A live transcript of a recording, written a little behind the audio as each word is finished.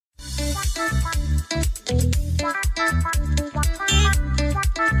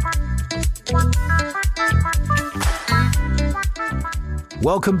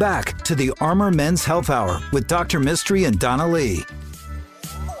Welcome back to the Armor Men's Health Hour with Dr. Mistry and Donna Lee.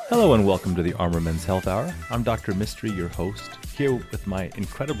 Hello and welcome to the Armor Men's Health Hour. I'm Dr. Mistry, your host, here with my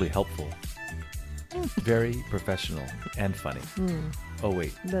incredibly helpful, very professional, and funny. Oh,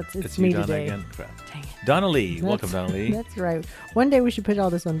 wait. It's you, me Donna, today. again? Crap. Dang it. Donna Lee. Welcome, Donna Lee. That's right. One day we should put all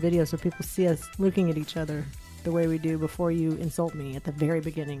this on video so people see us looking at each other the way we do before you insult me at the very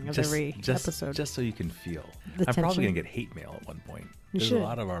beginning of every episode. Just so you can feel. The I'm probably tension. going to get hate mail at one point. There's should. a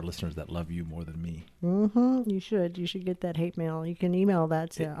lot of our listeners that love you more than me. Mm-hmm. You should get that hate mail. You can email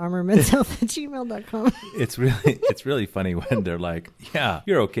that to armormenshealth@gmail.com. It's really funny when they're like, yeah,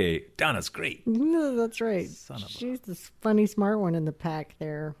 you're okay. Donna's great. No, that's right. Son of a- She's the funny, smart one in the pack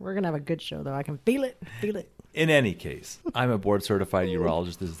there. We're going to have a good show, though. I can feel it. Feel it. In any case, I'm a board-certified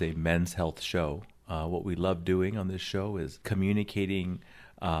urologist. This is a men's health show. What we love doing on this show is communicating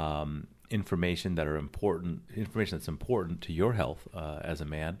information that's important to your health as a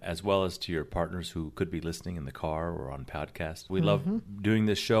man, as well as to your partners who could be listening in the car or on podcast. We love doing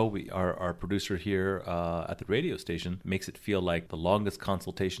this show. Our producer here at the radio station makes it feel like the longest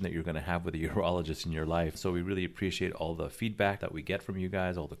consultation that you're going to have with a urologist in your life. So we really appreciate all the feedback that we get from you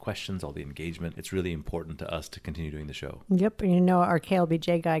guys, all the questions, all the engagement. It's really important to us to continue doing the show. Yep. And our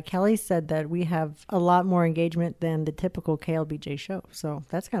KLBJ guy, Kelly, said that we have a lot more engagement than the typical KLBJ show. So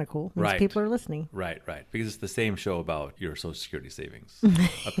that's kind of cool. Means Right. people are listening. Right. Because it's the same show about your Social Security savings.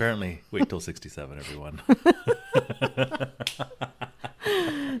 Apparently, wait till 67, everyone.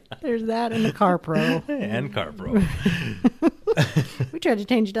 There's that and the Car Pro. And CarPro. We try to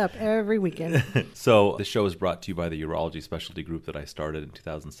change it up every weekend. So the show is brought to you by the urology specialty group that I started in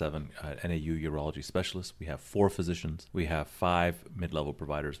 2007, NAU Urology Specialists. We have 4 physicians. We have 5 mid-level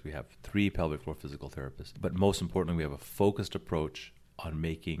providers. We have 3 pelvic floor physical therapists. But most importantly, we have a focused approach on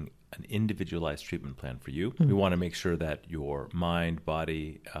making an individualized treatment plan for you. We want to make sure that your mind,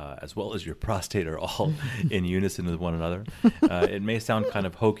 body, as well as your prostate are all in unison with one another. It may sound kind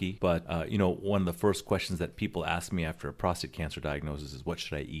of hokey, but one of the first questions that people ask me after a prostate cancer diagnosis is, what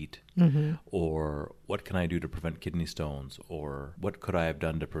should I eat? Or what can I do to prevent kidney stones? Or what could I have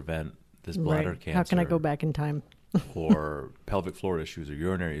done to prevent this bladder cancer? How can I go back in time? Or pelvic floor issues or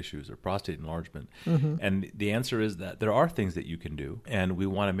urinary issues or prostate enlargement. And the answer is that there are things that you can do, and we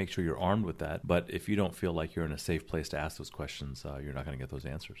want to make sure you're armed with that. But if you don't feel like you're in a safe place to ask those questions, you're not going to get those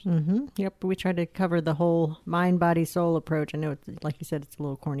answers. Yep. We try to cover the whole mind, body, soul approach. I know, like you said, it's a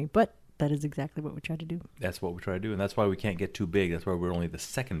little corny, but that is exactly what we try to do. That's what we try to do, and that's why we can't get too big. That's why we're only the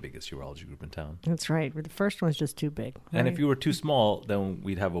second biggest urology group in town. That's right. The first one's just too big. And right? if you were too small, then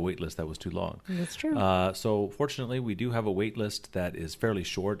we'd have a wait list that was too long. That's true. So fortunately, we do have a wait list that is fairly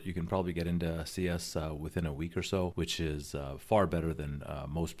short. You can probably get in to see us within a week or so, which is far better than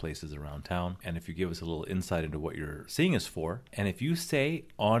most places around town. And if you give us a little insight into what you're seeing us for, and if you say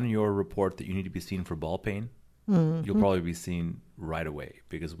on your report that you need to be seen for ball pain, you'll probably be seen right away,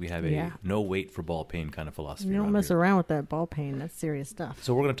 because we have a no wait for ball pain kind of philosophy. You don't around mess here. around with that ball pain. That's serious stuff.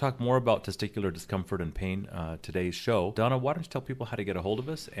 So we're going to talk more about testicular discomfort and pain today's show. Donna, why don't you tell people how to get a hold of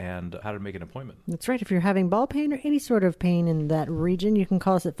us and how to make an appointment? That's right. If you're having ball pain or any sort of pain in that region, you can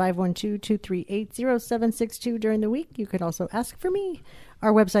call us at 512-238-0762 during the week. You could also ask for me.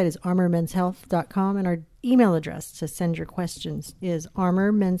 Our website is armormenshealth.com, and our email address to send your questions is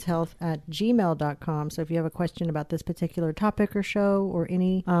armormenshealth@gmail.com. So if you have a question about this particular topic or show or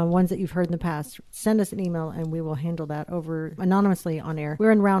any ones that you've heard in the past, send us an email and we will handle that over anonymously on air.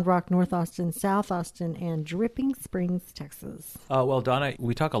 We're in Round Rock, North Austin, South Austin, and Dripping Springs, Texas. Well, Donna,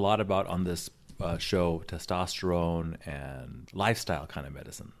 we talk a lot about on this show testosterone and lifestyle kind of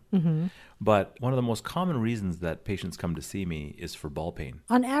medicine. But one of the most common reasons that patients come to see me is for ball pain.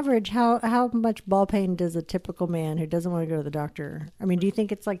 On average, how much ball pain does a typical man who doesn't want to go to the doctor? I mean, do you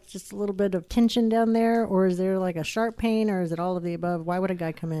think it's like just a little bit of tension down there, or is there like a sharp pain, or is it all of the above? Why would a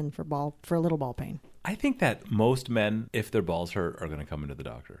guy come in for a little ball pain? I think that most men, if their balls hurt, are going to come into the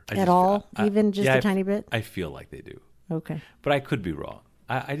doctor. Even just a tiny bit? I feel like they do. Okay. But I could be wrong.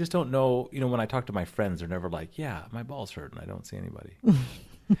 I just don't know. When I talk to my friends, they're never like, yeah, my balls hurt and I don't see anybody.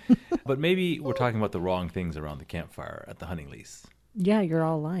 But maybe we're talking about the wrong things around the campfire at the hunting lease. Yeah, you're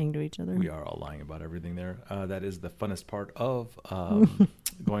all lying to each other. We are all lying about everything there. That is the funnest part of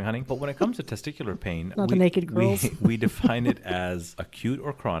going hunting. But when it comes to testicular pain, Not the naked girls. we define it as acute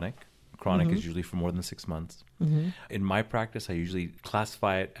or chronic. Chronic is usually for more than 6 months. In my practice, I usually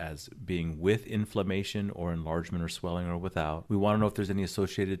classify it as being with inflammation or enlargement or swelling or without. We want to know if there's any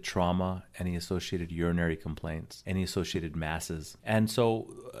associated trauma, any associated urinary complaints, any associated masses. And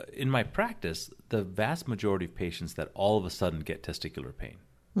so in my practice, the vast majority of patients that all of a sudden get testicular pain,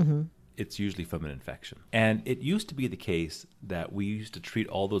 it's usually from an infection. And it used to be the case that we used to treat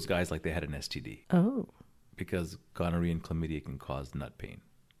all those guys like they had an STD. Oh. Because gonorrhea and chlamydia can cause nut pain.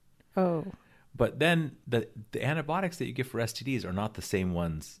 Oh. But then the antibiotics that you give for STDs are not the same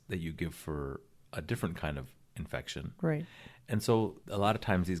ones that you give for a different kind of infection. Right. And so a lot of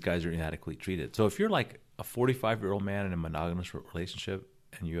times these guys are inadequately treated. So if you're like a 45-year-old man in a monogamous relationship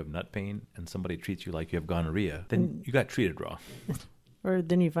and you have nut pain and somebody treats you like you have gonorrhea, then you got treated wrong. Or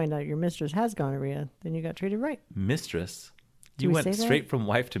then you find out your mistress has gonorrhea, then you got treated right. Mistress? Do You we went say that? straight from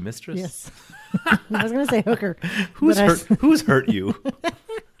wife to mistress? Yes. I was going to say hooker. Who's but hurt? Who's hurt you?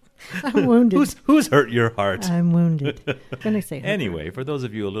 I'm wounded. Who's hurt your heart? I'm wounded. I'm going to say hooker. Anyway, for those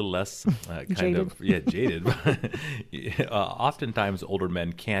of you a little less jaded, oftentimes older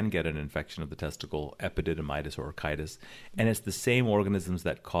men can get an infection of the testicle, epididymitis or orchitis, and it's the same organisms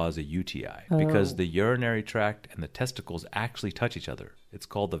that cause a UTI because the urinary tract and the testicles actually touch each other. It's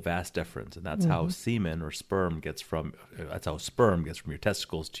called the vas deferens, and that's how semen or sperm gets from. That's how sperm gets from your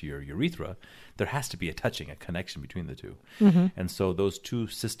testicles to your urethra. There has to be a connection between the two, and so those two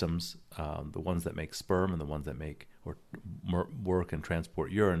systems, the ones that make sperm and the ones that make or work and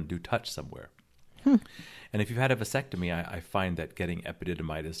transport urine, do touch somewhere. And if you've had a vasectomy, I find that getting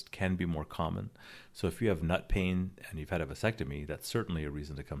epididymitis can be more common. So if you have nut pain and you've had a vasectomy, that's certainly a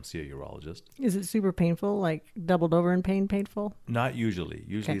reason to come see a urologist. Is it super painful, like doubled over in painful? Not usually.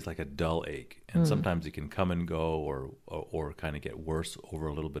 Usually it's like a dull ache. And sometimes it can come and go or kind of get worse over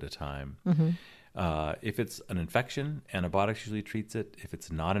a little bit of time. If it's an infection, antibiotics usually treats it. If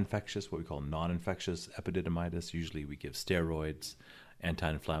it's non-infectious, what we call non-infectious epididymitis, usually we give steroids,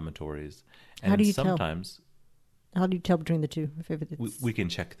 anti-inflammatories. And How do you sometimes How do you tell between the two? If it's... we can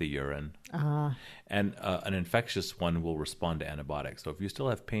check the urine. And an infectious one will respond to antibiotics. So if you still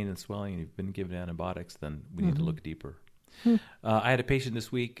have pain and swelling and you've been given antibiotics, then we need to look deeper. I had a patient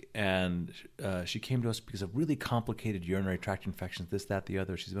this week, and she came to us because of really complicated urinary tract infections, this, that, the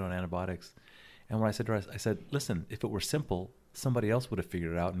other. She's been on antibiotics. And when I said to her, I said, listen, if it were simple, somebody else would have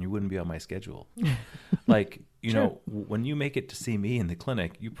figured it out and you wouldn't be on my schedule. Like, you know, when you make it to see me in the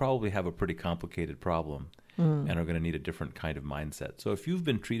clinic, you probably have a pretty complicated problem and are going to need a different kind of mindset. So if you've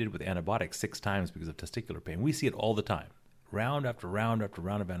been treated with antibiotics 6 times because of testicular pain, we see it all the time, round after round after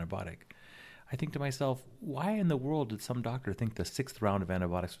round of antibiotic. I think to myself, why in the world did some doctor think the 6th round of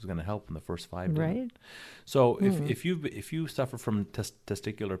antibiotics was going to help when the first 5 didn't? Right. So if you suffer from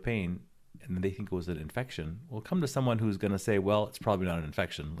testicular pain, and they think it was an infection, well, come to someone who's going to say, well, it's probably not an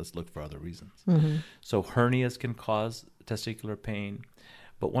infection. Let's look for other reasons. So hernias can cause testicular pain.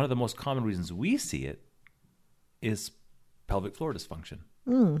 But one of the most common reasons we see it is pelvic floor dysfunction.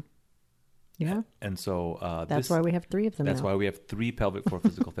 Yeah. And so that's why we have 3 of them That's now. why we have 3 pelvic floor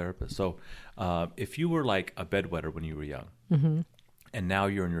physical therapists. So if you were like a bedwetter when you were young, and now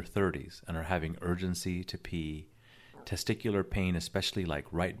you're in your 30s and are having urgency to pee, testicular pain, especially like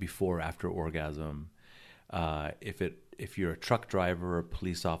right before, after orgasm. If you're a truck driver or a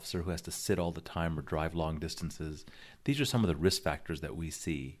police officer who has to sit all the time or drive long distances, these are some of the risk factors that we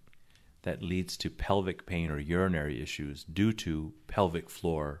see that leads to pelvic pain or urinary issues due to pelvic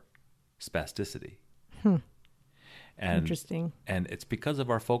floor spasticity. Interesting. And it's because of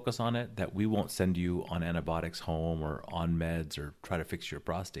our focus on it that we won't send you on antibiotics home or on meds or try to fix your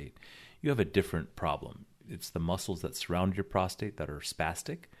prostate. You have a different problem. It's the muscles that surround your prostate that are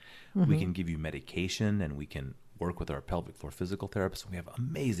spastic. We can give you medication, and we can work with our pelvic floor physical therapists. And we have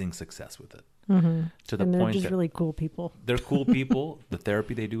amazing success with it. To the And they're point just that really cool people. they're cool people. The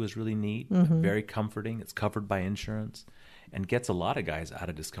therapy they do is really neat, very comforting. It's covered by insurance, and gets a lot of guys out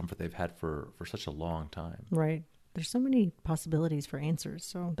of discomfort they've had for such a long time. Right. There's so many possibilities for answers,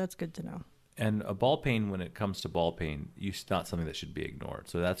 so that's good to know. And a ball pain, when it comes to ball pain, it's not something that should be ignored.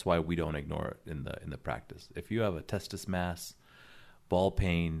 So that's why we don't ignore it in the practice. If you have a testis mass, ball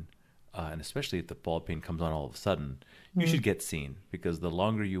pain, and especially if the ball pain comes on all of a sudden, you should get seen, because the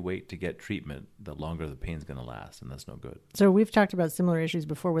longer you wait to get treatment, the longer the pain's going to last, and that's no good. So we've talked about similar issues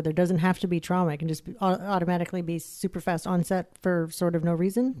before where there doesn't have to be trauma. It can just automatically be super fast onset for sort of no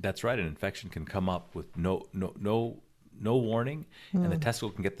reason. That's right. An infection can come up with no warning, and the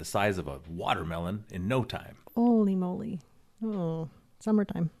testicle can get the size of a watermelon in no time. Holy moly. Oh,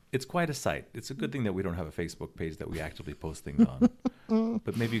 summertime. It's quite a sight. It's a good thing that we don't have a Facebook page that we actively post things on.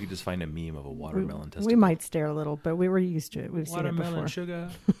 But maybe you could just find a meme of a watermelon testicle. We might stare a little, but we were used to it. We've Watermelon seen it before. sugar.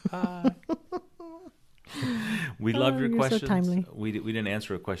 Hi. We love your you're questions. so timely. We didn't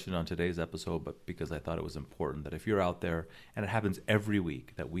answer a question on today's episode, but because I thought it was important that if you're out there, and it happens every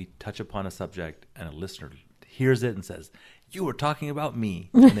week, that we touch upon a subject and a listener hears it and says, "You were talking about me,"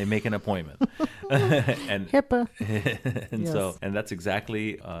 and they make an appointment. And HIPAA. and Yes. and that's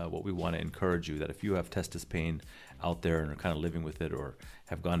exactly what we want to encourage you, that if you have testis pain out there and are kind of living with it, or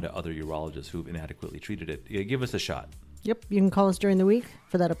have gone to other urologists who've inadequately treated it, give us a shot. Yep, you can call us during the week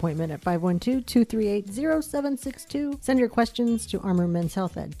for that appointment at 512-238-0762. Send your questions to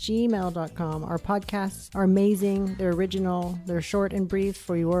armormenshealth@gmail.com. Our podcasts are amazing. They're original. They're short and brief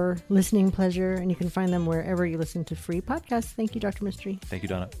for your listening pleasure, and you can find them wherever you listen to free podcasts. Thank you, Dr. Mistry. Thank you,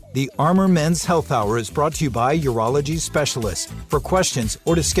 Donna. The Armor Men's Health Hour is brought to you by Urology Specialists. For questions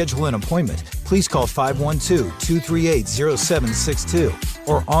or to schedule an appointment, please call 512-238-0762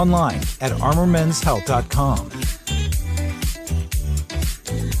 or online at armormenshealth.com.